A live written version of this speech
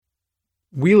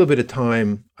we live at a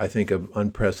time, I think, of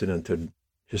unprecedented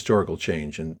historical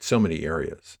change in so many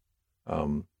areas.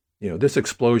 Um, this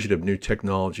explosion of new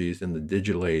technologies in the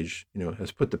digital age,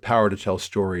 has put the power to tell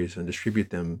stories and distribute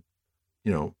them,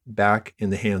 back in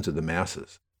the hands of the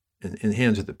masses, in the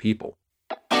hands of the people.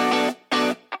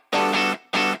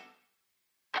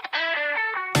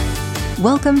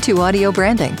 Welcome to Audio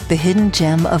Branding, the hidden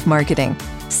gem of marketing.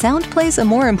 Sound plays a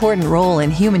more important role in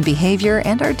human behavior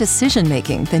and our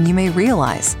decision-making than you may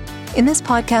realize. In this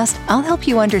podcast, I'll help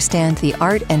you understand the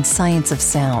art and science of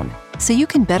sound so you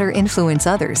can better influence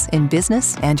others in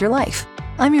business and your life.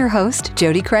 I'm your host,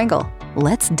 Jody Krangle.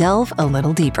 Let's delve a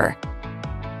little deeper.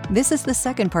 This is the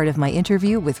second part of my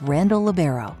interview with Randall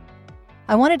Libero.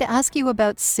 I wanted to ask you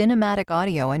about cinematic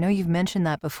audio. I know you've mentioned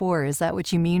that before. Is that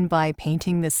what you mean by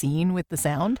painting the scene with the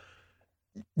sound?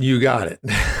 You got it.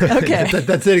 Okay.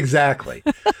 That's it exactly.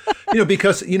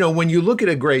 Because, when you look at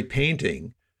a great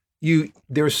painting,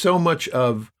 there's so much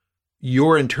of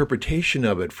your interpretation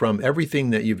of it from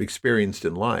everything that you've experienced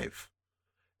in life.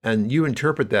 And you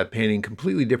interpret that painting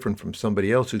completely different from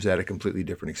somebody else who's had a completely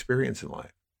different experience in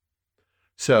life.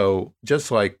 So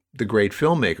just like the great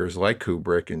filmmakers like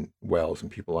Kubrick and Wells and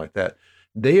people like that,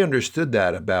 they understood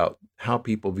that about how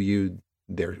people viewed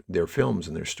their films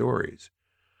and their stories.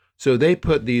 So they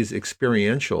put these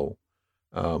experiential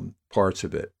parts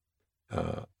of it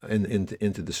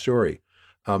into the story.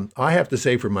 I have to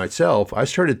say for myself, I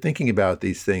started thinking about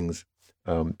these things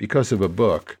because of a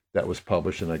book that was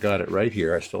published, and I got it right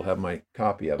here. I still have my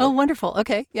copy of it. Oh, wonderful.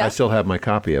 Okay. Yeah. I still have my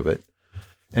copy of it.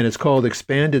 And it's called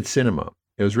Expanded Cinema.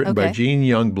 It was written by Gene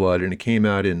Youngblood, and it came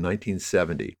out in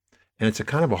 1970. And it's a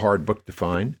kind of a hard book to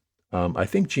find. I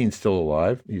think Gene's still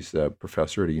alive. He's a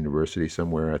professor at a university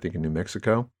somewhere, I think in New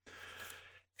Mexico.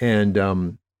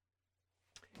 And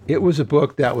it was a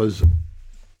book that's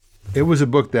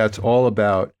all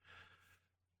about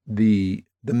the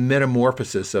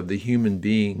metamorphosis of the human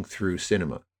being through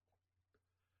cinema.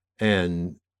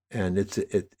 And it's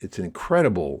an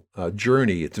incredible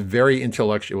journey. It's very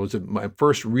intellectual. It was my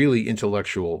first really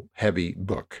intellectual heavy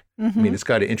book. Mm-hmm. I mean, it's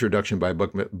got an introduction by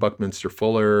Buckminster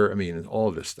Fuller. I mean, all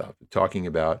of this stuff, talking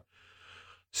about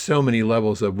so many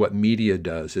levels of what media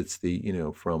does. It's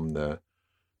from the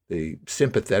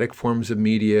sympathetic forms of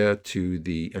media to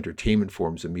the entertainment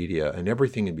forms of media and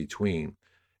everything in between.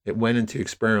 It went into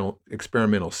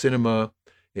experimental cinema.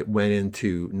 It went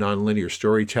into nonlinear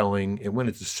storytelling. It went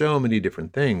into so many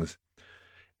different things.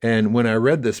 And when I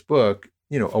read this book,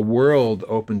 a world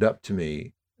opened up to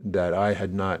me that I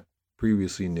had not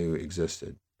previously knew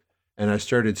existed. And I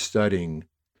started studying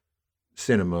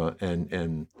cinema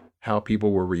and how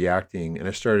people were reacting. And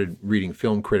I started reading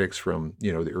film critics from,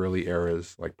 the early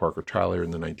eras, like Parker Tyler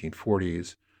in the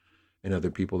 1940s and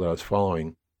other people that I was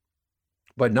following,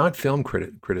 but not film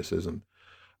criticism.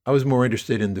 I was more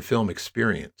interested in the film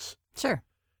experience. Sure.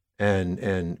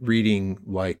 And reading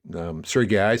like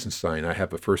Sergei Eisenstein. I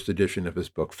have a first edition of his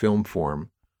book, Film Form,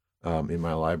 in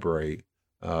my library,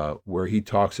 where he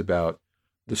talks about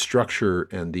the structure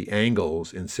and the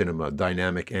angles in cinema,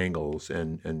 dynamic angles,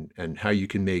 and how you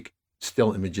can make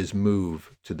still images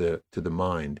move to the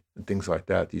mind and things like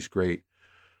that. These great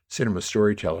cinema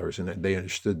storytellers, and they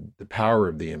understood the power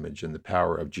of the image and the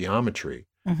power of geometry,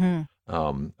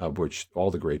 of which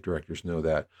all the great directors know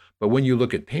that. But when you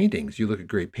look at paintings, you look at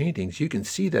great paintings, you can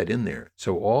see that in there.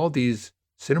 So all these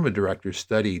cinema directors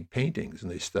studied paintings,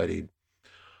 and they studied,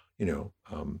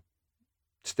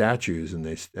 statues,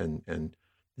 and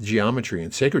geometry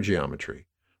and sacred geometry,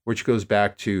 which goes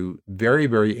back to very,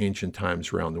 very ancient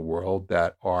times around the world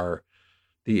that our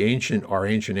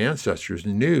ancient ancestors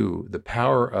knew the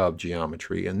power of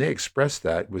geometry, and they expressed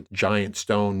that with giant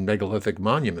stone megalithic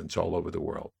monuments all over the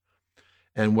world.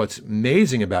 And what's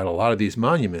amazing about a lot of these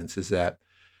monuments is that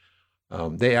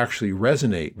they actually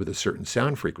resonate with a certain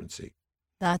sound frequency.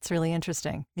 That's really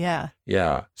interesting. Yeah.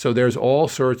 Yeah. So there's all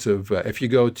sorts of, if you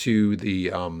go to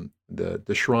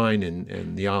the shrine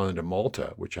in the island of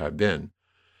Malta, which I've been,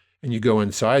 and you go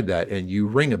inside that and you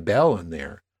ring a bell in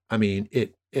there, I mean,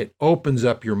 it opens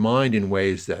up your mind in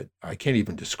ways that I can't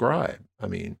even describe. I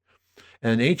mean,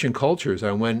 and ancient cultures,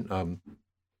 I went,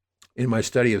 in my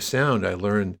study of sound, I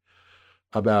learned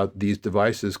about these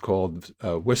devices called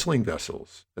whistling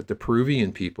vessels that the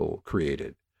Peruvian people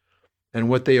created. And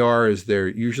what they are is they're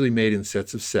usually made in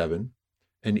sets of 7,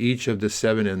 and each of the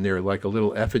 7, and they're like a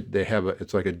little effort.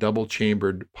 It's like a double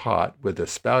chambered pot with a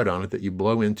spout on it that you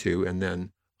blow into, and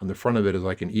then on the front of it is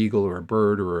like an eagle or a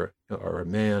bird or a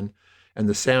man, and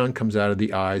the sound comes out of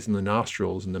the eyes and the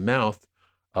nostrils and the mouth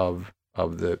of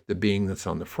the being that's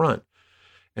on the front.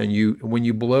 And when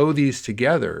you blow these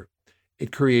together,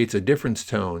 it creates a difference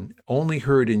tone only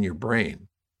heard in your brain.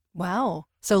 Wow.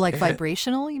 So like And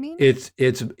vibrational, you mean? it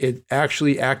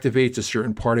actually activates a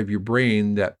certain part of your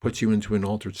brain that puts you into an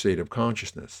altered state of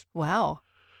consciousness. Wow.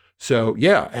 So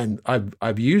yeah, and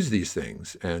I've used these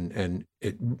things, and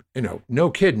it, no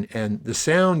kidding, and the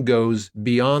sound goes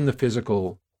beyond the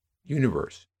physical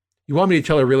universe. You want me to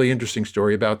tell a really interesting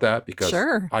story about that? Because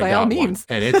Sure, I by got all one. means.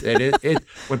 And it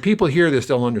when people hear this,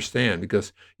 they'll understand,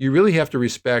 because you really have to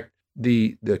respect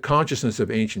the consciousness of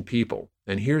ancient people.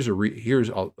 And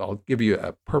I'll give you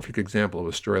a perfect example of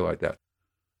a story like that.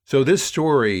 So this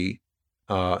story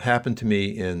happened to me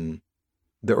in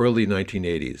the early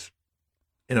 1980s,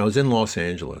 and I was in Los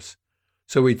Angeles.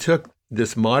 So we took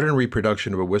this modern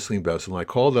reproduction of a whistling vessel, and I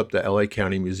called up the LA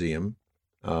County Museum,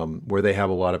 where they have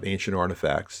a lot of ancient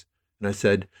artifacts. And I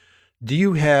said, do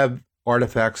you have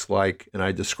artifacts like, and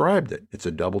I described it. It's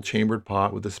a double chambered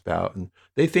pot with a spout. And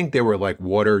they think they were like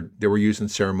water, they were used in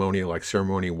ceremony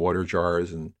water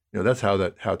jars. And that's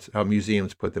how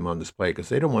museums put them on display, because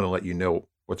they don't want to let you know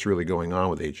what's really going on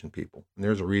with ancient people. And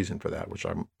there's a reason for that, which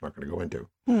I'm not going to go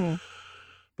into.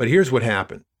 But here's what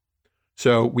happened.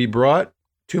 So we brought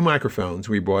 2 microphones.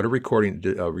 We brought a recording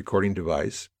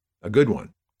device, a good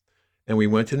one. And we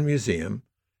went to the museum,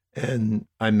 and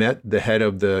I met the head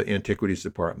of the antiquities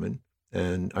department.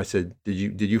 And I said,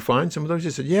 did you find some of those?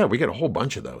 He said, yeah, we got a whole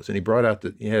bunch of those. And he brought out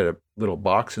he had a little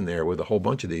box in there with a whole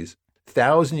bunch of these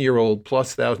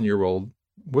 1,000-year-old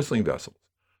whistling vessels.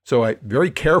 So I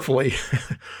very carefully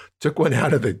took one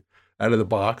out of the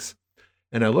box,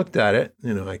 and I looked at it,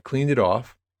 I cleaned it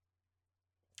off,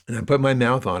 and I put my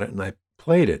mouth on it, and I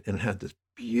played it, and it had this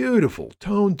beautiful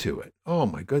tone to it. Oh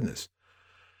my goodness.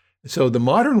 So the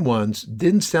modern ones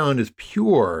didn't sound as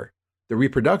pure. The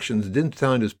reproductions didn't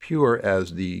sound as pure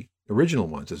as the original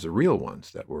ones, as the real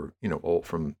ones that were, old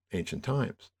from ancient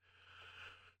times.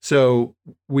 So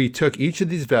we took each of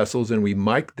these vessels and we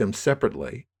mic'd them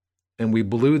separately, and we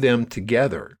blew them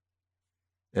together.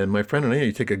 And my friend and I,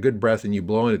 you take a good breath and you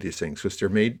blow into these things, because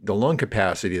the lung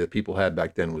capacity that people had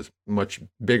back then was much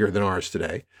bigger than ours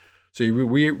today. So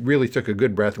we really took a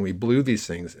good breath and we blew these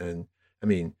things. And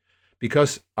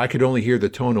because I could only hear the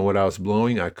tone of what I was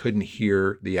blowing, I couldn't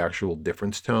hear the actual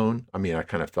difference tone. I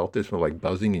kind of felt this like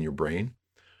buzzing in your brain.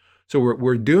 So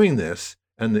we're doing this,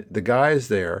 and the guy is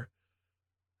there,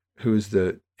 who's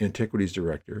the antiquities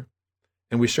director,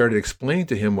 and we started explaining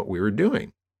to him what we were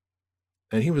doing.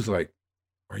 And he was like,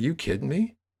 are you kidding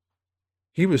me?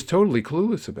 He was totally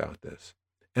clueless about this.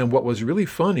 And what was really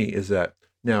funny is that,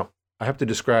 now I have to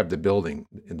describe the building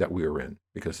that we were in,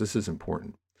 because this is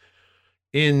important.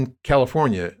 In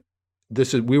California,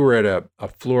 we were at a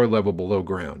floor level below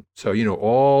ground. So,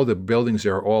 all the buildings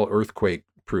there are all earthquake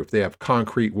proof. They have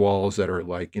concrete walls that are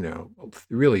like,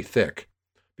 really thick,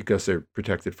 because they're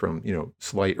protected from,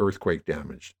 slight earthquake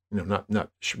damage. Not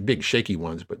big shaky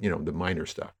ones, but, the minor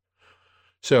stuff.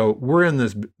 So we're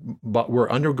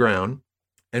underground,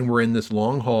 and we're in this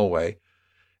long hallway,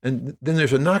 and then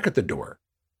there's a knock at the door.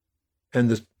 And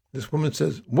this woman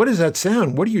says, what is that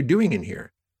sound? What are you doing in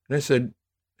here? And I said,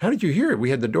 how did you hear it?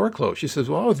 We had the door closed. She says,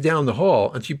 well, I was down the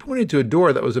hall. And she pointed to a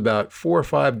door that was about 4 or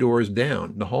 5 doors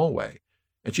down the hallway.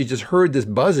 And she just heard this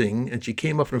buzzing, and she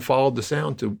came up and followed the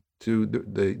sound to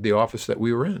the office that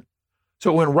we were in.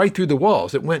 So it went right through the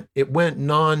walls. It went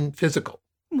non-physical.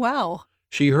 Wow.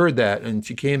 She heard that, and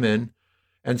she came in.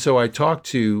 And so I talked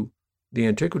to the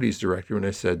antiquities director, and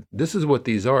I said, this is what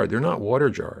these are. They're not water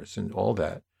jars and all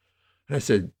that. And I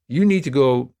said, you need to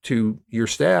go to your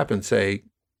staff and say,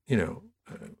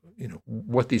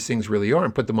 what these things really are,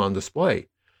 and put them on display.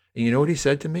 And you know what he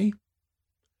said to me?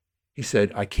 He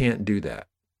said, I can't do that.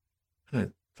 And I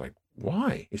was like,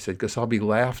 why? He said, because I'll be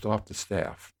laughed off the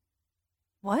staff.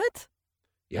 What?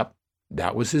 Yep.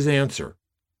 That was his answer.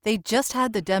 They just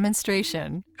had the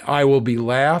demonstration. I will be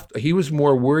laughed. He was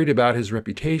more worried about his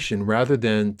reputation rather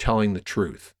than telling the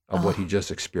truth of what he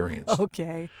just experienced.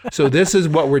 Okay. So this is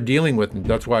what we're dealing with. And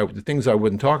that's why the things I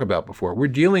wouldn't talk about before. We're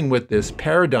dealing with this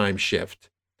paradigm shift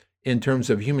in terms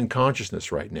of human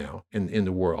consciousness right now in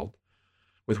the world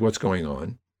with what's going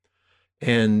on.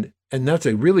 And that's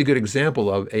a really good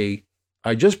example of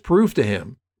I just proved to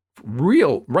him,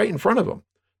 real, right in front of him,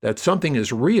 that something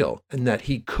is real, and that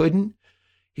he couldn't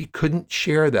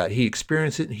share that. He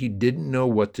experienced it and he didn't know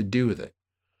what to do with it.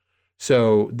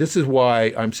 So this is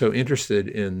why I'm so interested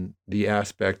in the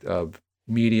aspect of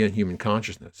media and human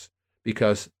consciousness,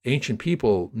 because ancient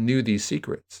people knew these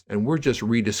secrets, and we're just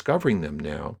rediscovering them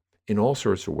now in all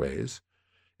sorts of ways.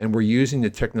 And we're using the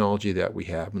technology that we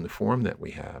have in the form that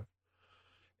we have.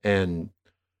 And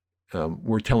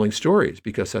we're telling stories,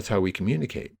 because that's how we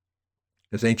communicate.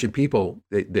 As ancient people,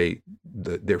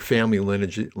 their family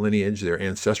lineage, their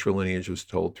ancestral lineage was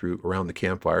told through around the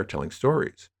campfire telling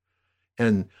stories.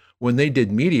 And when they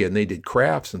did media and they did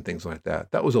crafts and things like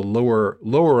that, that was a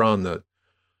lower on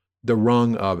the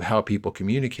rung of how people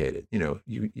communicated.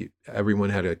 Everyone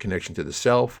had a connection to the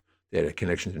self, they had a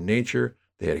connection to nature,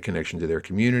 they had a connection to their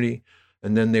community,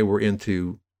 and then they were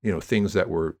into, things that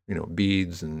were,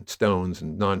 beads and stones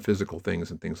and non-physical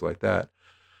things and things like that.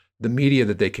 The media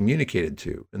that they communicated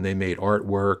to, and they made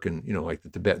artwork and, like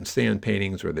the Tibetan stand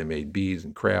paintings, or they made beads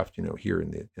and craft, here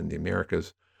in the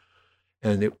Americas.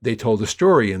 And they told a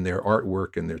story in their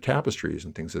artwork and their tapestries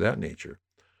and things of that nature.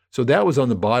 So that was on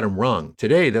the bottom rung.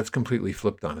 Today, that's completely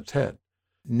flipped on its head.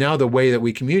 Now the way that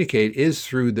we communicate is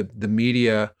through the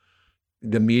media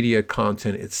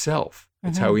content itself.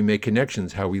 It's how we make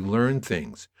connections, how we learn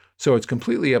things. So it's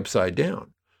completely upside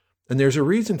down. And there's a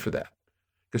reason for that.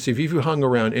 Because if you hung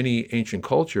around any ancient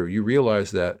culture, you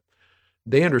realize that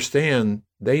they understand,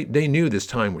 they knew this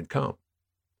time would come.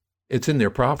 It's in their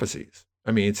prophecies.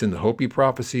 I mean, it's in the Hopi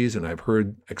prophecies, and I've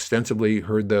extensively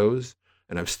heard those,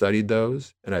 and I've studied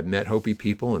those, and I've met Hopi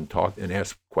people and talked and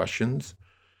asked questions.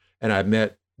 And I've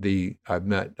been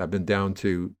down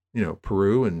to,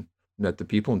 Peru and met the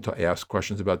people and asked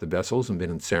questions about the vessels and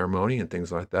been in ceremony and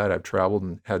things like that. I've traveled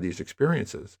and had these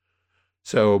experiences.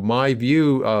 So my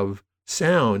view of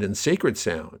sound and sacred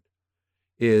sound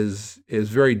is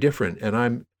very different. And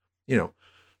I'm,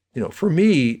 for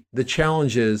me, the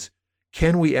challenge is,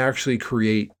 can we actually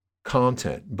create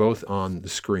content both on the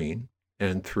screen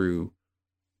and through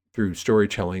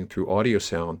storytelling, through audio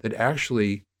sound, that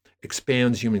actually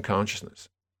expands human consciousness?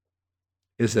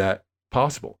 Is that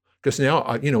possible? Because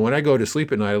now, when I go to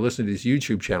sleep at night, I listen to these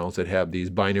YouTube channels that have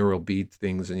these binaural beat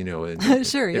things, and and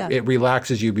sure, yeah. it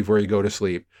relaxes you before you go to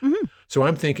sleep. Mm-hmm. So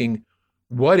I'm thinking,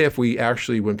 what if we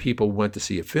actually, when people went to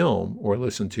see a film or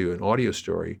listen to an audio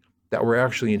story, that we're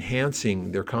actually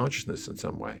enhancing their consciousness in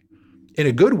some way, in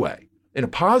a good way, in a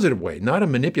positive way, not a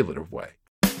manipulative way.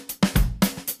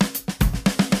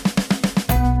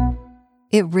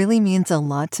 It really means a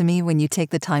lot to me when you take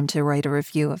the time to write a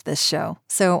review of this show,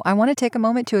 so I want to take a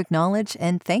moment to acknowledge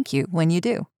and thank you when you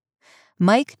do.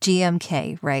 Mike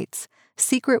GMK writes,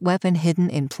 "Secret weapon hidden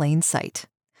in plain sight.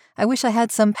 I wish I had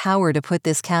some power to put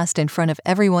this cast in front of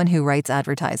everyone who writes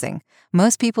advertising.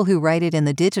 Most people who write it in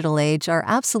the digital age are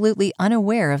absolutely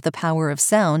unaware of the power of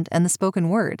sound and the spoken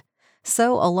word.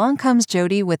 So along comes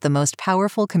Jody with the most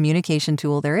powerful communication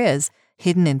tool there is,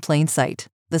 hidden in plain sight,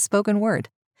 the spoken word.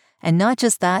 And not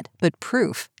just that, but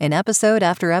proof, in episode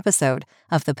after episode,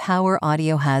 of the power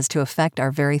audio has to affect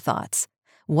our very thoughts.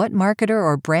 What marketer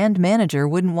or brand manager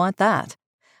wouldn't want that?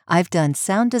 I've done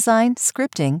sound design,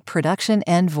 scripting, production,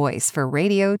 and voice for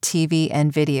radio, TV,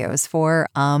 and videos for,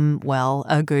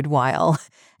 a good while.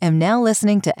 Am now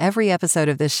listening to every episode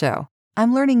of this show.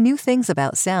 I'm learning new things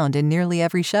about sound in nearly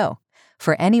every show.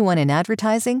 For anyone in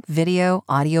advertising, video,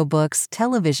 audiobooks,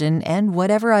 television, and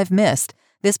whatever I've missed,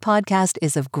 this podcast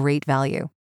is of great value.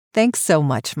 Thanks so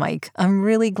much, Mike. I'm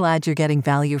really glad you're getting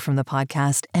value from the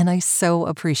podcast, and I so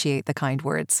appreciate the kind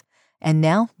words. And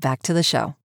now, back to the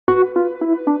show.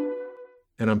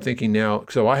 And I'm thinking now,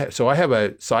 so I have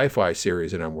a sci-fi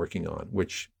series that I'm working on,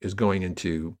 which is going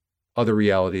into other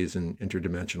realities and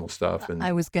interdimensional stuff. And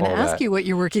I was going to ask that. you what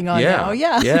you're working on now.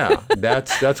 Yeah. Yeah.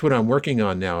 That's what I'm working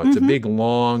on now. It's a big,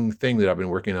 long thing that I've been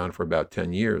working on for about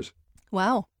 10 years.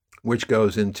 Wow. Which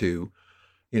goes into,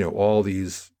 all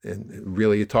these, and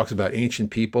really it talks about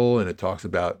ancient people, and it talks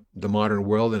about the modern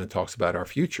world, and it talks about our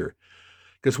future.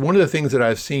 Because one of the things that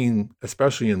I've seen,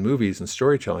 especially in movies and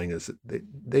storytelling, is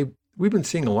that we've been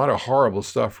seeing a lot of horrible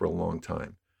stuff for a long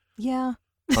time. Yeah.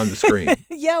 On the screen.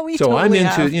 Yeah, we so totally I'm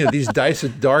have. into, these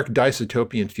dark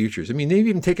dystopian futures. I mean, they've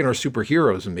even taken our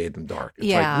superheroes and made them dark. It's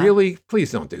like, really?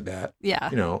 Please don't do that.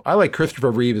 Yeah. I like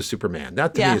Christopher Reeve as Superman.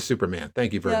 That to me is Superman.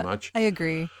 Thank you very much. I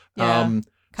agree. Yeah.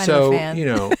 Kind so, of a fan.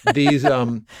 These,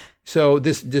 so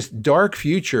this dark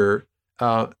future,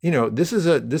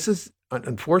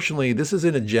 unfortunately, this is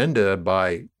an agenda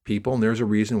by people, and there's a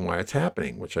reason why it's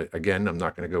happening, which I'm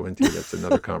not going to go into. That's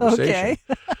another conversation. Okay.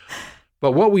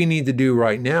 But what we need to do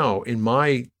right now,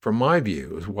 from my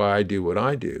view, is why I do what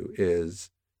I do,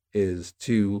 is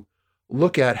to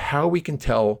look at how we can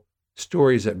tell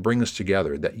stories that bring us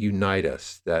together, that unite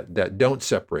us, that don't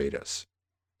separate us,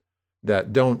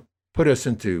 that don't put us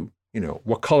into,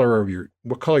 what color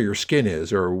your skin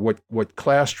is, or what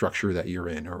class structure that you're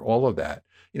in, or all of that.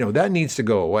 That needs to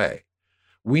go away.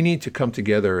 We need to come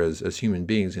together as human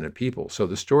beings and a people. So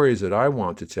the stories that I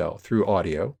want to tell through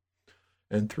audio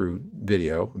and through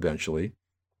video eventually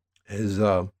is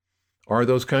are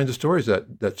those kinds of stories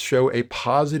that show a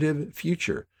positive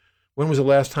future. When was the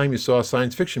last time you saw a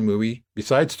science fiction movie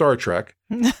besides Star Trek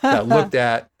that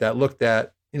looked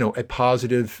at a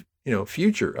positive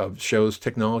future of shows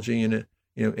technology in it,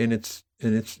 in its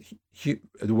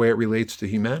the way it relates to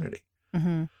humanity.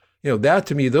 Mm-hmm. That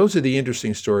to me, those are the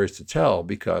interesting stories to tell,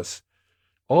 because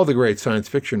all the great science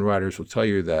fiction writers will tell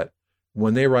you that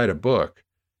when they write a book,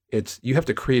 you have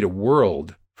to create a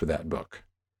world for that book.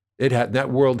 That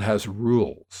world has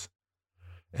rules,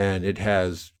 and it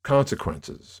has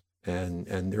consequences, and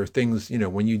there are things,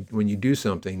 when you do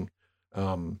something,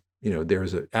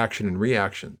 there's an action and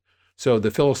reaction. So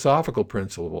the philosophical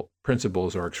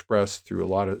principles are expressed through a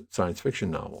lot of science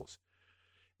fiction novels.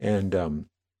 And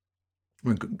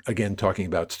again, talking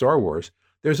about Star Wars,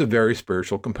 there's a very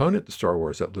spiritual component to Star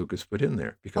Wars that Lucas put in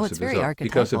there because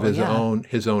of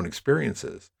his own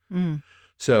experiences. Mm.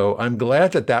 So I'm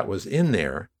glad that was in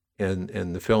there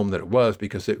and the film that it was,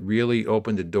 because it really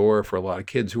opened the door for a lot of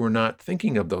kids who were not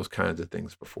thinking of those kinds of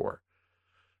things before.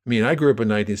 I mean, I grew up in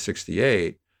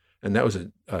 1968, and that was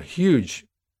a huge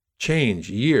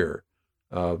change year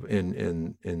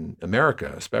in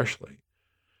America, especially.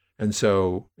 And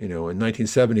so, in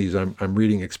 1970s, I'm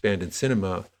reading Expanded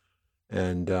Cinema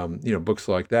and, books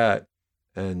like that.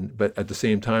 But at the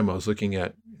same time, I was looking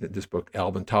at this book,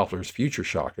 Alvin Toffler's Future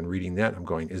Shock, and reading that, I'm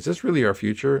going, is this really our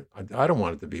future? I don't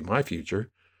want it to be my future.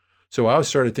 So I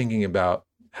started thinking about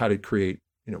how to create,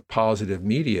 positive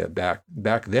media back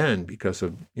then, because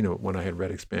of, when I had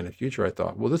read Expanded Future, I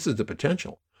thought, well, this is the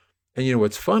potential. And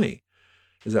what's funny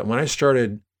is that when I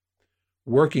started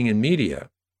working in media,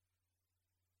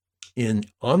 in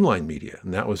online media,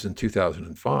 and that was in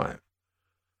 2005,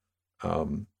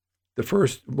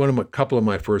 a couple of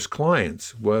my first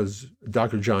clients was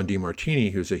Dr. John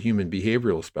DeMartini, who's a human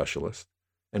behavioral specialist,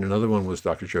 and another one was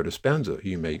Dr. Joe Dispenza, who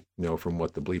you may know from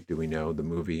What the Bleep Do We Know, the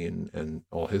movie, and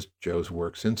all Joe's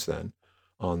work since then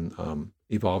on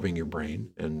evolving your brain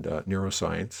and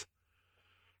neuroscience.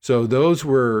 So those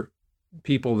were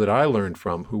people that I learned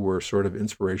from, who were sort of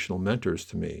inspirational mentors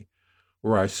to me,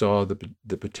 where I saw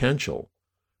the potential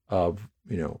of,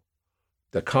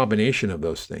 the combination of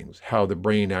those things, how the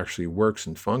brain actually works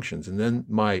and functions. And then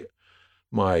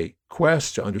my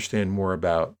quest to understand more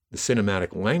about the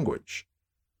cinematic language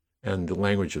and the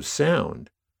language of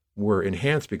sound were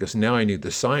enhanced, because now I knew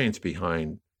the science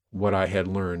behind what I had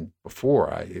learned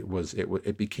before.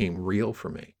 It became real for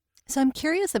me. So I'm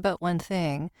curious about one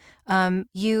thing. I'm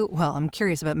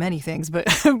curious about many things, but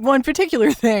one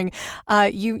particular thing.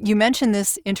 You mentioned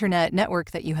this internet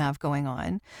network that you have going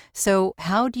on. So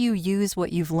how do you use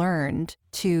what you've learned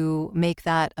to make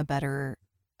that a better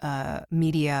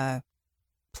media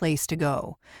place to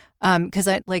go? Because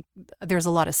there's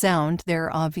a lot of sound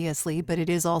there, obviously, but it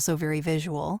is also very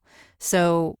visual.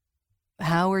 So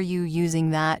how are you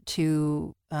using that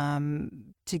to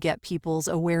get people's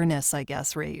awareness, I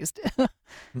guess, raised?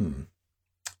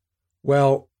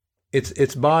 Well,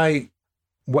 it's by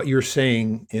what you're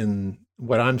saying in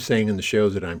what I'm saying in the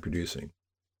shows that I'm producing.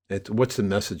 What's the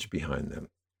message behind them?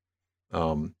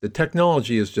 The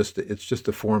technology is just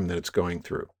the form that it's going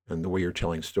through, and the way you're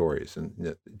telling stories. And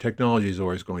the technology is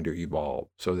always going to evolve,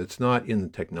 so it's not in the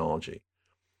technology.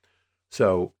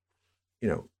 So,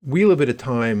 we live at a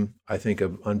time, I think,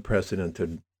 of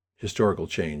unprecedented historical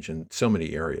change in so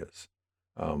many areas.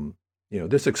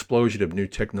 This explosion of new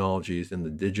technologies in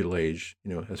the digital age,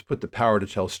 has put the power to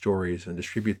tell stories and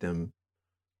distribute them,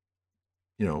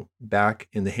 back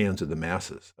in the hands of the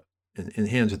masses, in the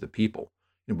hands of the people.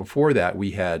 Before that,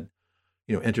 we had,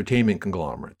 entertainment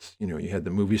conglomerates. You had the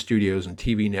movie studios and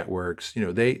TV networks.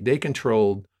 They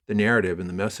controlled the narrative and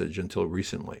the message until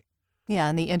recently. Yeah,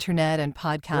 and the internet and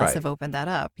podcasts have opened that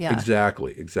up. Yeah,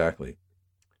 exactly.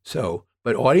 So,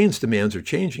 but audience demands are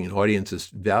changing, and audiences'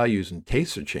 values and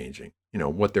tastes are changing.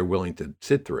 What they're willing to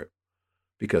sit through,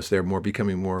 because they're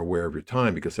becoming more aware of your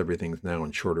time, because everything's now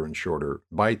in shorter and shorter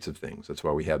bites of things. That's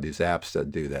why we have these apps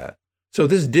that do that. So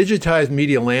this digitized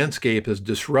media landscape has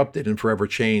disrupted and forever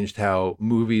changed how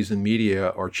movies and media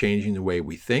are changing the way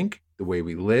we think, the way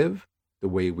we live, the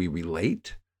way we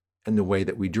relate, and the way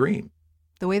that we dream.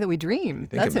 The way that we dream.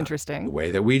 That's interesting. The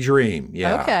way that we dream.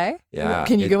 Yeah. Okay. Yeah.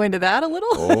 Can you go into that a little?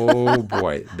 Oh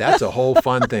boy, that's a whole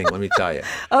fun thing, let me tell you.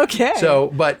 Okay.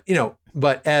 So,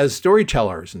 but as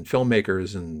storytellers and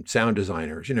filmmakers and sound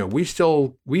designers,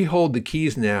 we hold the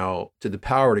keys now to the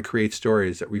power to create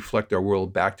stories that reflect our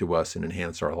world back to us and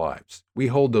enhance our lives. We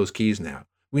hold those keys now.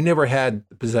 We never had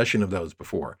possession of those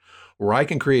before, where I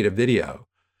can create a video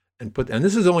and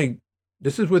this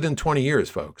is within 20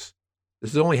 years, folks.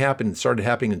 This has only started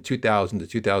happening in 2000 to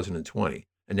 2020,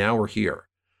 and now we're here.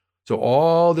 So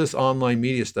all this online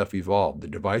media stuff evolved. The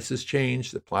devices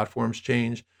changed, the platforms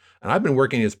changed. And I've been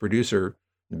working as a producer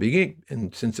in the beginning,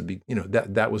 and since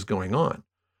that was going on.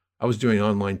 I was doing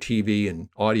online TV and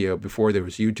audio before there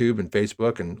was YouTube and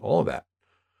Facebook and all of that.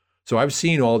 So I've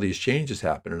seen all these changes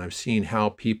happen, and I've seen how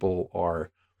people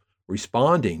are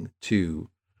responding to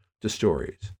the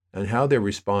stories and how they're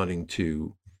responding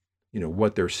to,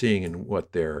 what they're seeing and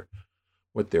what they're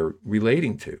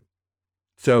relating to.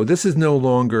 So this is no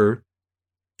longer,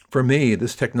 for me,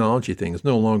 this technology thing is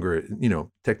no longer,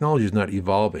 technology is not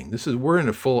evolving. We're in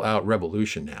a full out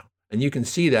revolution now. And you can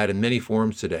see that in many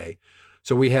forms today.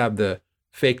 So we have the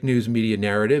fake news media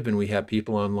narrative, and we have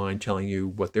people online telling you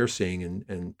what they're seeing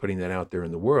and putting that out there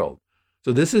in the world.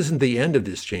 So this isn't the end of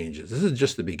these changes. This is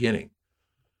just the beginning,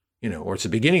 or it's the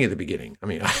beginning of the beginning. I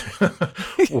mean,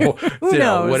 well, Who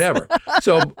knows? Whatever.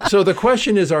 So the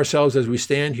question is ourselves as we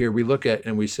stand here, we look at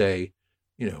and we say,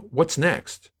 what's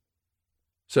next?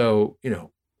 So,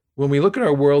 when we look at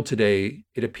our world today,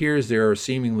 it appears there are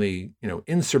seemingly,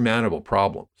 insurmountable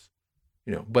problems,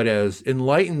 but as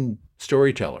enlightened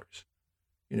storytellers,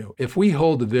 if we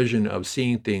hold the vision of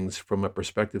seeing things from a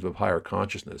perspective of higher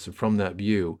consciousness, and from that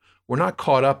view, we're not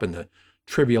caught up in the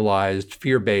trivialized,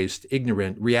 fear-based,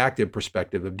 ignorant, reactive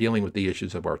perspective of dealing with the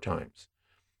issues of our times.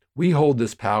 We hold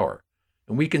this power,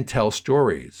 and we can tell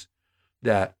stories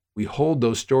that we hold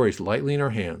those stories lightly in our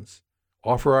hands,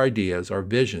 offer our ideas, our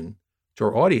vision to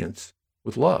our audience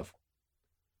with love.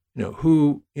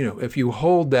 If you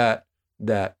hold that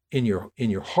in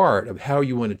your heart of how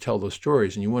you want to tell those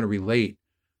stories, and you want to relate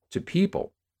to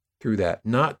people through that,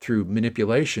 not through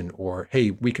manipulation or,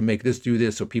 hey, we can make this do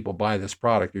this so people buy this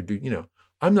product, or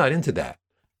I'm not into that.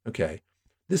 Okay.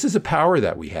 This is a power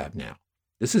that we have now.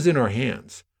 This is in our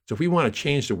hands. So if we want to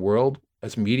change the world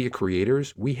as media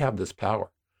creators, we have this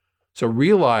power. So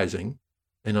realizing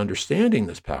and understanding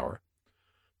this power,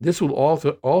 this will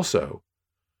also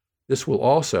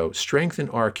strengthen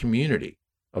our community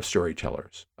of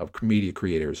storytellers, of media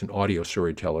creators and audio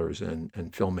storytellers and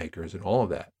filmmakers and all of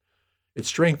that. It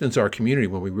strengthens our community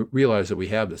when we realize that we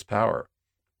have this power.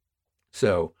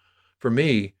 So for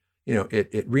me,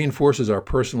 it reinforces our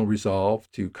personal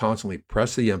resolve to constantly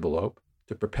press the envelope,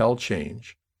 to propel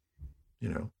change.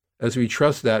 As we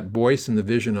trust that voice and the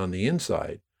vision on the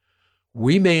inside,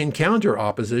 we may encounter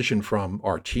opposition from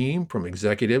our team, from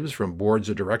executives, from boards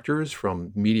of directors,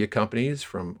 from media companies,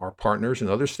 from our partners and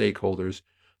other stakeholders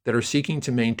that are seeking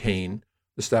to maintain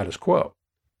the status quo.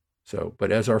 But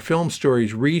as our film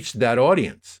stories reach that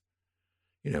audience,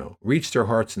 reach their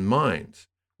hearts and minds,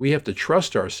 we have to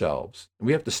trust ourselves, and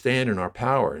we have to stand in our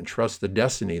power and trust the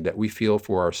destiny that we feel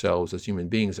for ourselves as human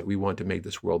beings, that we want to make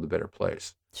this world a better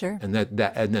place. Sure. And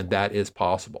that is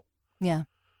possible. Yeah.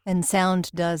 And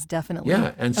sound does definitely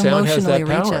and sound has that emotionally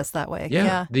reach power. us that way.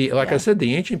 Yeah. I said,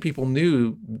 the ancient people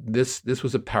knew this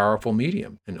was a powerful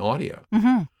medium in audio.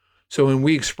 Mm-hmm. So when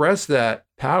we express that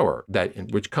power,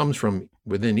 which comes from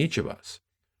within each of us,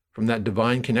 from that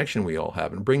divine connection we all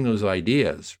have, and bring those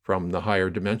ideas from the higher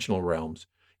dimensional realms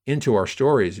into our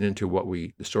stories and into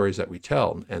the stories that we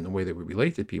tell and the way that we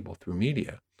relate to people through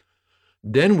media,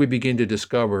 then we begin to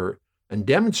discover and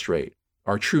demonstrate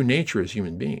our true nature as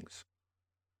human beings.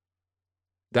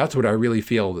 That's what I really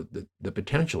feel the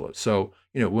potential is. So,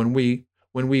 when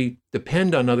we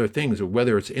depend on other things,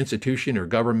 whether it's institution or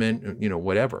government, or,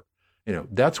 whatever,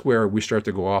 that's where we start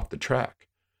to go off the track.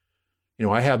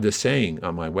 I have this saying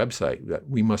on my website that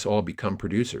we must all become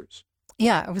producers.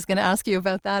 Yeah, I was going to ask you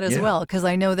about that as well, because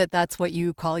I know that that's what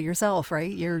you call yourself,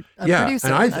 right? You're a producer.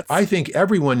 And I think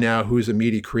everyone now who's a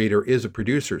media creator is a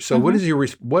producer. So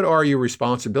what are your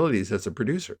responsibilities as a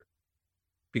producer?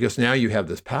 Because now you have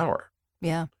this power.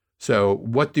 Yeah. So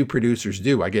what do producers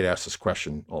do? I get asked this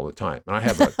question all the time. And I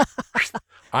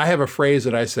have a phrase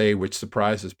that I say which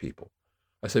surprises people.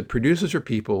 I said, producers are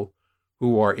people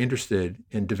who are interested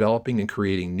in developing and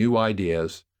creating new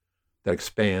ideas that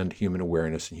expand human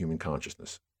awareness and human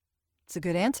consciousness. It's a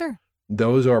good answer.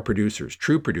 Those are producers,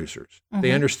 true producers. Mm-hmm.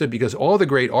 They understood, because all the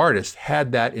great artists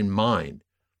had that in mind.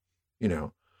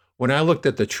 When I looked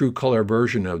at the true color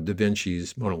version of Da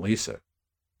Vinci's Mona Lisa,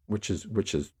 which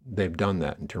is they've done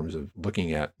that in terms of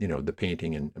looking at, the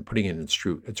painting and putting it in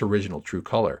its original true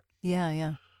color. Yeah,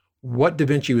 yeah. What Da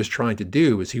Vinci was trying to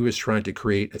do is he was trying to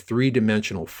create a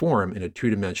 3-dimensional form in a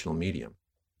 2-dimensional medium.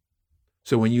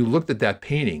 So when you looked at that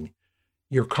painting,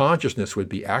 your consciousness would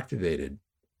be activated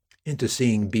into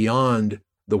seeing beyond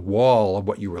the wall of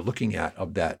what you were looking at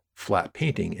of that flat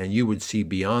painting, and you would see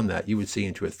beyond that. You would see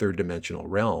into a 3rd-dimensional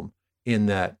realm in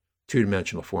that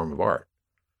 2-dimensional form of art.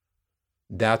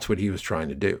 That's what he was trying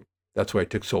to do. That's why it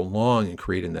took so long in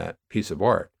creating that piece of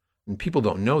art. And people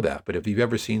don't know that, but if you've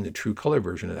ever seen the true color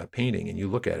version of that painting and you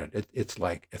look at it, it's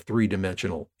like a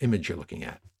 3-dimensional image you're looking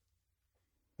at.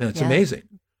 And it's amazing.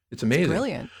 It's amazing. It's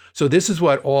brilliant. So this is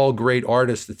what all great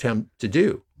artists attempt to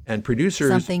do. And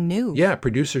producers. Something new. Yeah,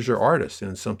 producers are artists,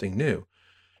 and it's something new.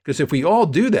 Because if we all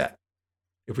do that,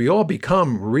 if we all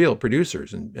become real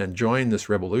producers and join this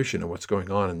revolution of what's going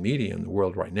on in media in the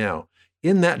world right now,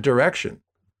 in that direction,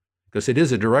 because it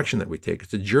is a direction that we take,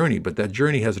 it's a journey, but that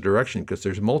journey has a direction because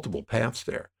there's multiple paths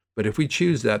there. But if we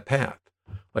choose that path,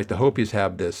 like the Hopis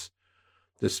have this,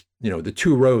 the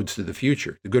 2 roads to the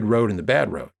future, the good road and the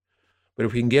bad road. But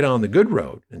if we can get on the good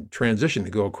road and transition to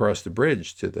go across the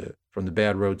bridge from the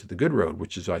bad road to the good road,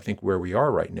 which is, I think, where we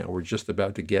are right now, we're just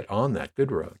about to get on that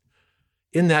good road.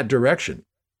 In that direction,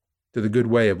 to the good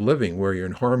way of living, where you're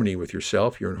in harmony with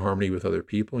yourself, you're in harmony with other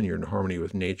people, and you're in harmony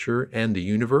with nature and the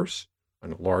universe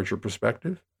on a larger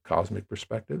perspective, cosmic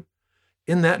perspective.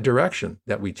 In that direction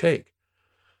that we take,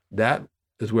 that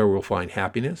is where we'll find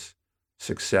happiness,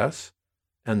 success,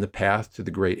 and the path to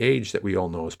the great age that we all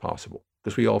know is possible,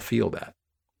 because we all feel that.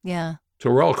 Yeah.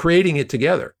 So we're all creating it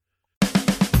together.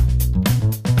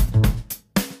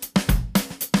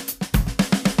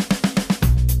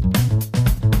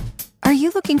 Are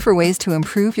you looking for ways to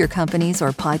improve your company's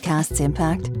or podcast's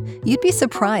impact? You'd be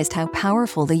surprised how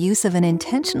powerful the use of an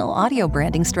intentional audio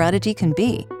branding strategy can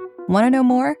be. Want to know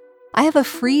more? I have a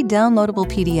free downloadable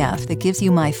PDF that gives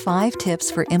you my 5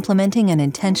 tips for implementing an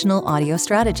intentional audio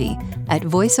strategy at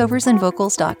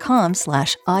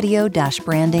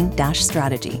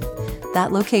voiceoversandvocals.com/audio-branding-strategy.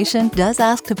 That location does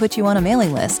ask to put you on a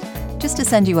mailing list, just to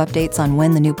send you updates on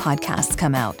when the new podcasts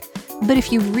come out. But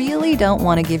if you really don't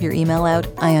want to give your email out,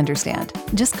 I understand.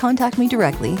 Just contact me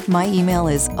directly. My email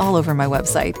is all over my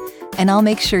website, and I'll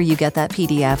make sure you get that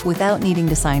PDF without needing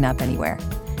to sign up anywhere.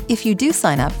 If you do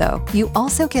sign up, though, you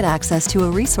also get access to a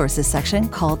resources section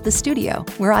called The Studio,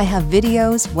 where I have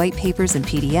videos, white papers, and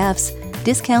PDFs,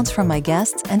 discounts from my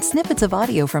guests, and snippets of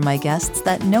audio from my guests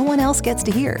that no one else gets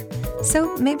to hear.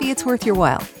 So maybe it's worth your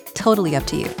while. Totally up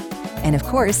to you. And of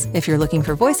course, if you're looking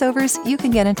for voiceovers, you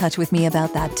can get in touch with me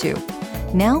about that too.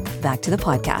 Now, back to the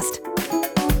podcast.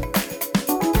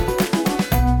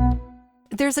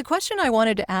 There's a question I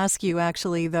wanted to ask you,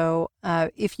 actually, though.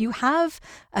 If you have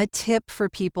a tip for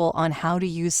people on how to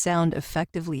use sound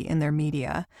effectively in their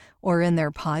media or in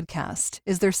their podcast,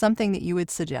 is there something that you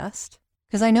would suggest?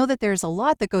 Because I know that there's a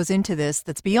lot that goes into this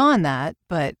that's beyond that,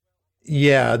 but...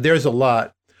 Yeah, there's a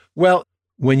lot. Well,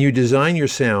 when you design your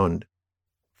sound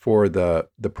for the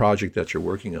project that you're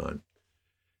working on,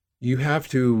 you have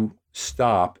to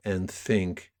stop and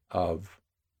think of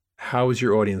how is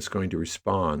your audience going to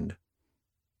respond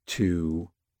to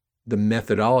the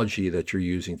methodology that you're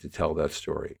using to tell that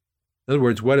story. In other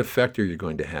words, what effect are you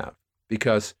going to have?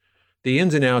 Because the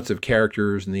ins and outs of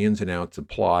characters and the ins and outs of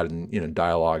plot and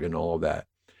dialogue and all of that,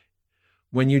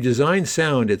 when you design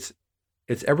sound, it's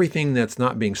everything that's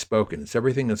not being spoken. It's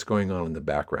everything that's going on in the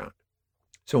background.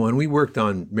 So when we worked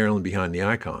on Marilyn Behind the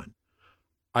Icon,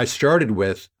 I started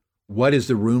with, what is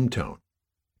the room tone?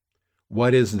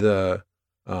 What is the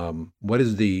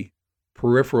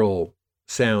peripheral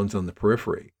sounds on the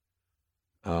periphery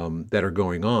that are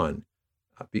going on?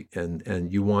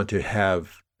 And you want to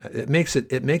have, it makes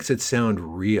it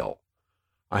sound real.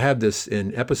 I have this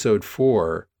in episode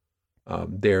 4.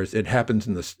 It happens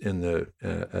at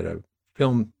a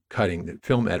film cutting,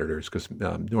 film editors, because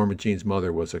Norma Jean's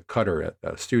mother was a cutter at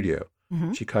a studio.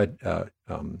 Mm-hmm. She cut the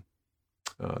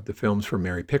films for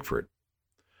Mary Pickford,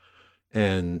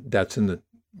 and that's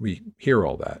we hear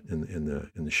all that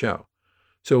in the show.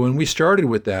 So when we started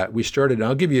with that,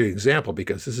 I'll give you an example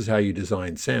because this is how you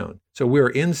design sound. So we're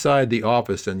inside the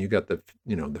office and you got the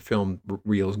film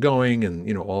reels going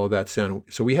and, all of that sound.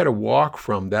 So we had to walk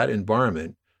from that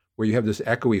environment where you have this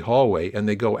echoey hallway and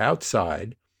they go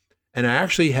outside. And I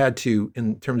actually had to,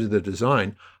 in terms of the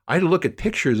design, I had to look at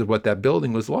pictures of what that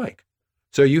building was like.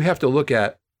 So you have to look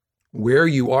at where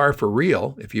you are for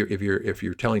real, if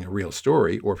you're telling a real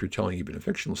story, or if you're telling even a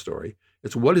fictional story.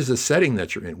 It's what is the setting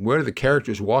that you're in? What are the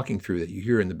characters walking through that you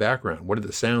hear in the background? What are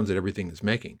the sounds that everything is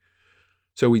making?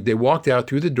 So they walked out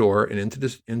through the door and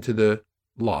into the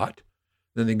lot.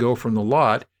 Then they go from the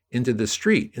lot into the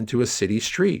street, into a city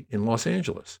street in Los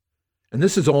Angeles. And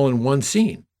this is all in one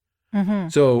scene. Mm-hmm.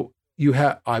 So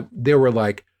there were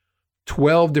like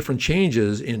 12 different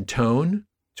changes in tone,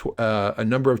 a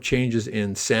number of changes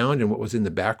in sound and what was in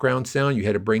the background sound. You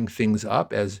had to bring things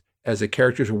up as the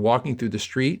characters were walking through the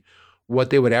street, what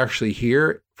they would actually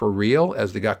hear for real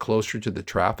as they got closer to the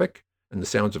traffic and the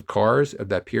sounds of cars of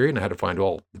that period. And I had to find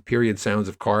all the period sounds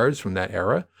of cars from that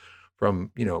era,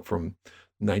 from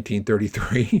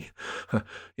 1933,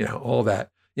 all that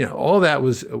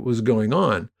was going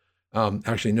on.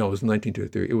 Actually, no, it was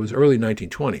 1933. It was early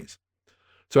 1920s.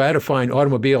 So I had to find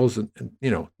automobiles and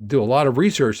do a lot of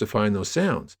research to find those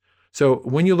sounds. So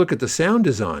when you look at the sound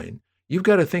design, you've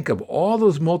got to think of all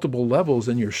those multiple levels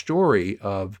in your story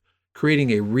of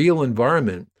creating a real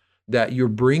environment that you're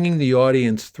bringing the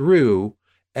audience through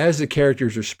as the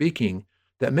characters are speaking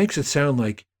that makes it sound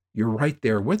like you're right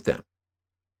there with them,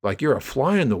 like you're a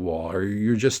fly on the wall or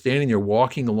you're just standing there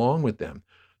walking along with them.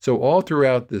 So all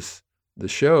throughout the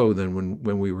show, then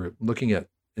when we were looking at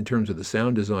in terms of the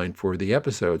sound design for the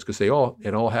episodes, because it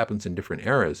all happens in different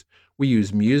eras, we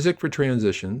use music for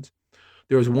transitions.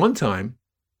 There was one time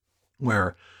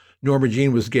where Norma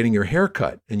Jean was getting her hair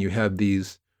cut, and you have the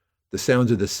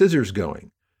sounds of the scissors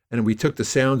going. And we took the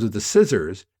sounds of the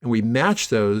scissors and we matched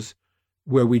those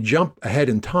where we jump ahead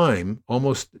in time,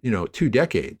 almost 2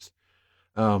 decades,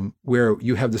 where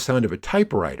you have the sound of a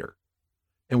typewriter.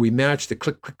 And we matched the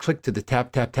click, click, click to the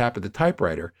tap, tap, tap of the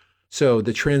typewriter. So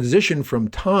the transition from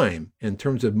time, in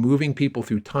terms of moving people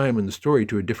through time in the story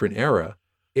to a different era,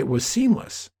 it was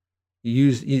seamless.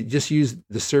 You just use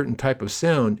the certain type of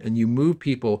sound, and you move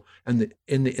people, and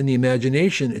in the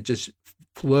imagination, it just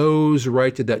flows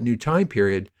right to that new time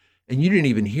period, and you didn't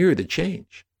even hear the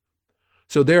change.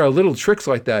 So there are little tricks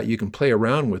like that you can play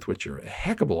around with, which are a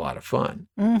heck of a lot of fun.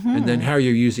 Mm-hmm. And then how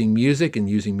you're using music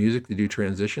to do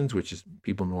transitions, which is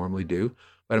people normally do.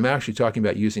 But I'm actually talking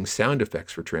about using sound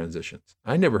effects for transitions.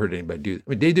 I never heard anybody do that. I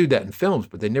mean, they do that in films,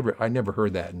 but I never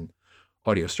heard that in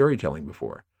audio storytelling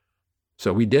before.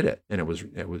 So we did it, and it was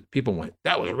people went,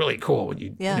 that was really cool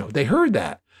when they heard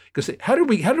that, because how did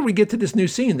we get to this new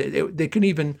scene? They couldn't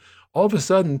even, all of a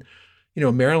sudden,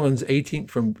 Marilyn's 18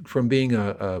 from being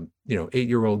a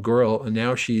 8-year-old girl, and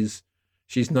now she's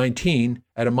 19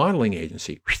 at a modeling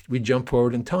agency. We jump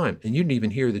forward in time, and you didn't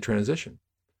even hear the transition.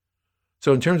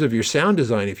 So in terms of your sound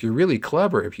design, if you're really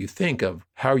clever, if you think of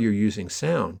how you're using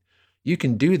sound, you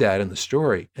can do that in the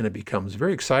story, and it becomes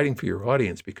very exciting for your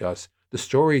audience because the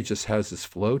story just has this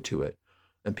flow to it,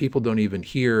 and people don't even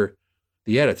hear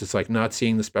the edits. It's like not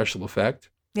seeing the special effect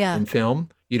in film.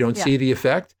 You don't see the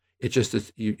effect. It's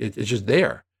just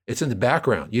there. It's in the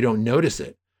background. You don't notice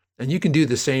it, and you can do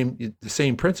the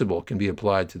same principle can be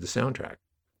applied to the soundtrack.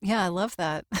 Yeah, I love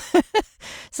that.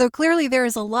 So clearly there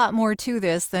is a lot more to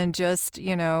this than just,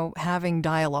 having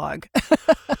dialogue.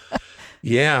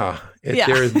 Yeah,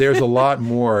 there's a lot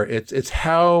more. It's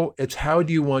how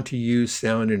do you want to use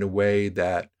sound in a way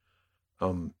that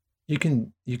you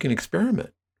can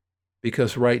experiment,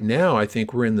 because right now I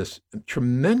think we're in this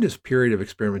tremendous period of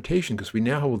experimentation because we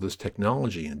now have all this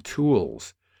technology and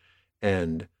tools,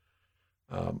 and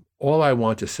all I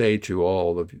want to say to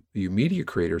all of you media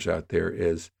creators out there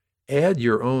is add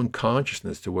your own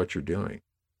consciousness to what you're doing.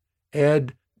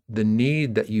 Add the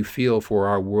need that you feel for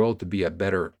our world to be a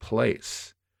better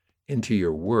place into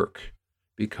your work,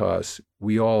 because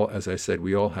we all, as I said,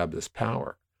 we all have this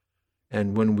power.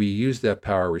 And when we use that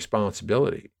power,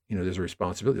 responsibility, there's a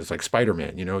responsibility. It's like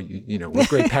Spider-Man, with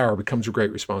great power becomes a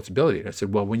great responsibility. And I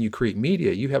said, well, when you create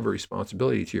media, you have a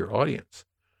responsibility to your audience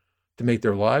to make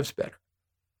their lives better.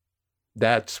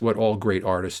 That's what all great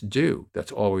artists do.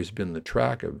 That's always been the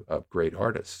track of great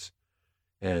artists.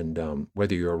 And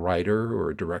whether you're a writer or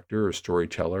a director or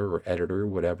storyteller or editor,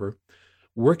 whatever,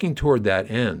 working toward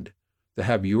that end, to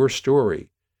have your story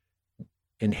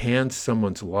enhance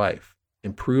someone's life,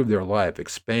 improve their life,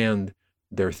 expand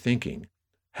their thinking,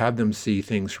 have them see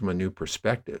things from a new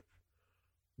perspective,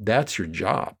 that's your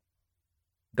job.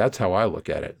 That's how I look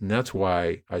at it. And that's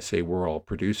why I say we're all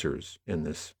producers in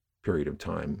this period of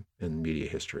time in media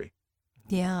history.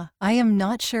 Yeah, I am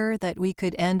not sure that we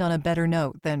could end on a better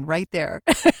note than right there.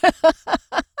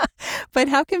 But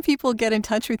how can people get in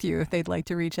touch with you if they'd like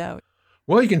to reach out?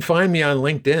 Well, you can find me on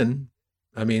LinkedIn.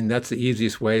 I mean, that's the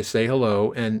easiest way. Say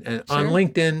hello. And Sure. On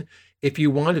LinkedIn, if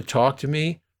you want to talk to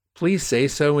me, please say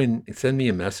so and send me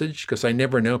a message, because I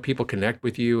never know. People connect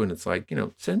with you, and it's like,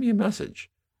 send me a message.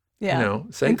 Yeah.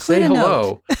 Say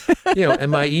hello.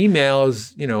 And my email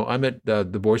is, I'm at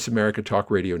the Voice America Talk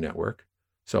Radio Network.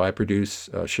 So I produce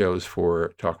shows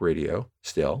for talk radio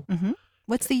still. Mm-hmm.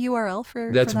 What's the URL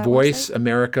for That's that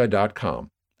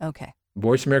voiceamerica.com. Okay.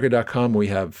 Voiceamerica.com. We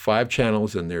have 5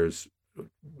 channels, and there's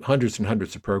hundreds and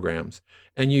hundreds of programs.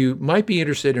 And you might be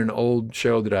interested in an old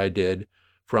show that I did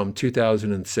from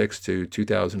 2006 to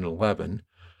 2011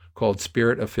 called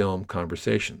Spirit of Film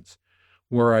Conversations,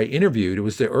 where I interviewed. It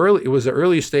was the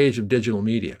early stage of digital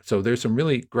media. So there's some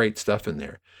really great stuff in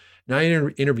there. And I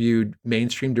interviewed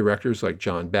mainstream directors like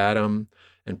John Badham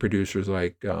and producers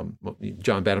like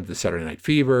John Badham, The Saturday Night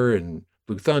Fever and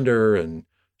Blue Thunder and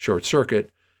Short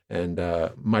Circuit, and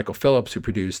Michael Phillips, who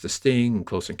produced The Sting and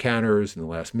Close Encounters and The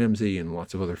Last Mimsy and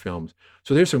lots of other films.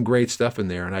 So there's some great stuff in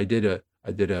there. And I did a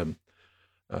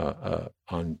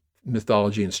on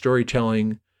mythology and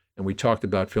storytelling, and we talked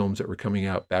about films that were coming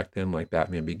out back then, like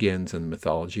Batman Begins and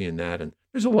mythology and that. And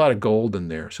there's a lot of gold in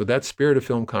there. So that's Spirit of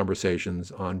Film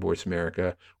Conversations on Voice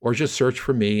America, or just search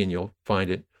for me and you'll find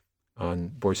it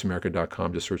on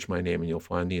voiceamerica.com. Just search my name and you'll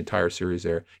find the entire series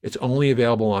there. It's only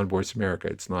available on Voice America.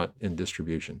 It's not in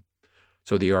distribution.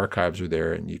 So the archives are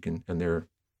there, and they're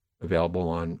available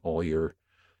on all your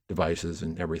devices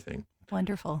and everything.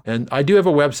 Wonderful. And I do have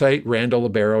a website,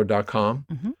 randallibero.com,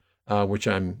 Mm-hmm. which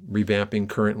I'm revamping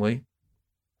currently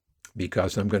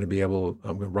because I'm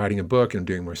writing a book and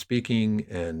doing more speaking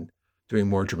and doing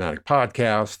more dramatic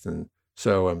podcasts. And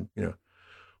so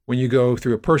when you go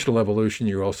through a personal evolution,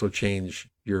 you also change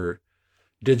your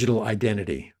digital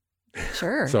identity.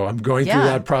 Sure. So I'm going through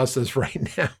that process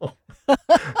right now.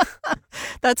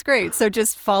 That's great. So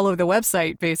just follow the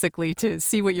website basically to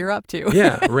see what you're up to.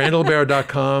 Yeah.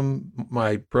 randallibero.com,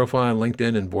 my profile on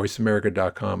LinkedIn, and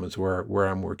voiceamerica.com is where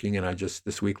I'm working. And I just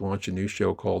this week launched a new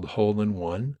show called Hole in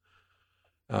One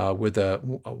with a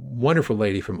wonderful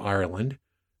lady from Ireland.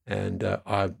 And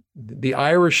the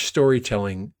Irish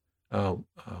storytelling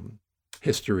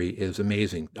history is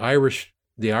amazing.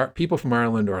 The people from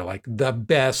Ireland are like the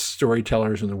best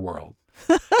storytellers in the world.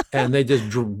 And they just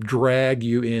drag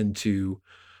you into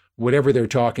whatever they're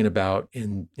talking about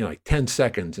in like 10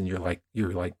 seconds, and you're like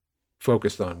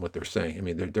focused on what they're saying. I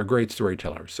mean, they're great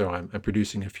storytellers. So I'm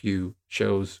producing a few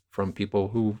shows from people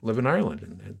who live in Ireland,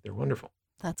 and they're wonderful.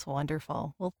 That's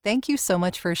wonderful. Well, thank you so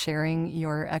much for sharing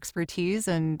your expertise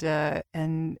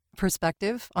and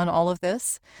perspective on all of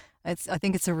this. I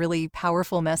think it's a really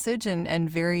powerful message and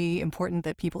very important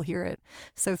that people hear it.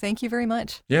 So thank you very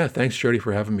much. Yeah, thanks, Jody,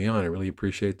 for having me on. I really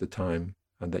appreciate the time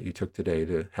that you took today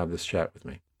to have this chat with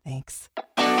me. Thanks.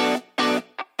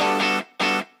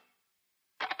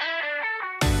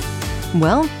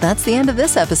 Well, that's the end of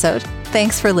this episode.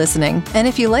 Thanks for listening. And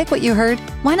if you like what you heard,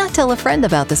 why not tell a friend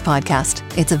about this podcast?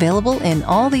 It's available in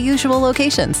all the usual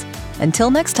locations.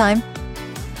 Until next time,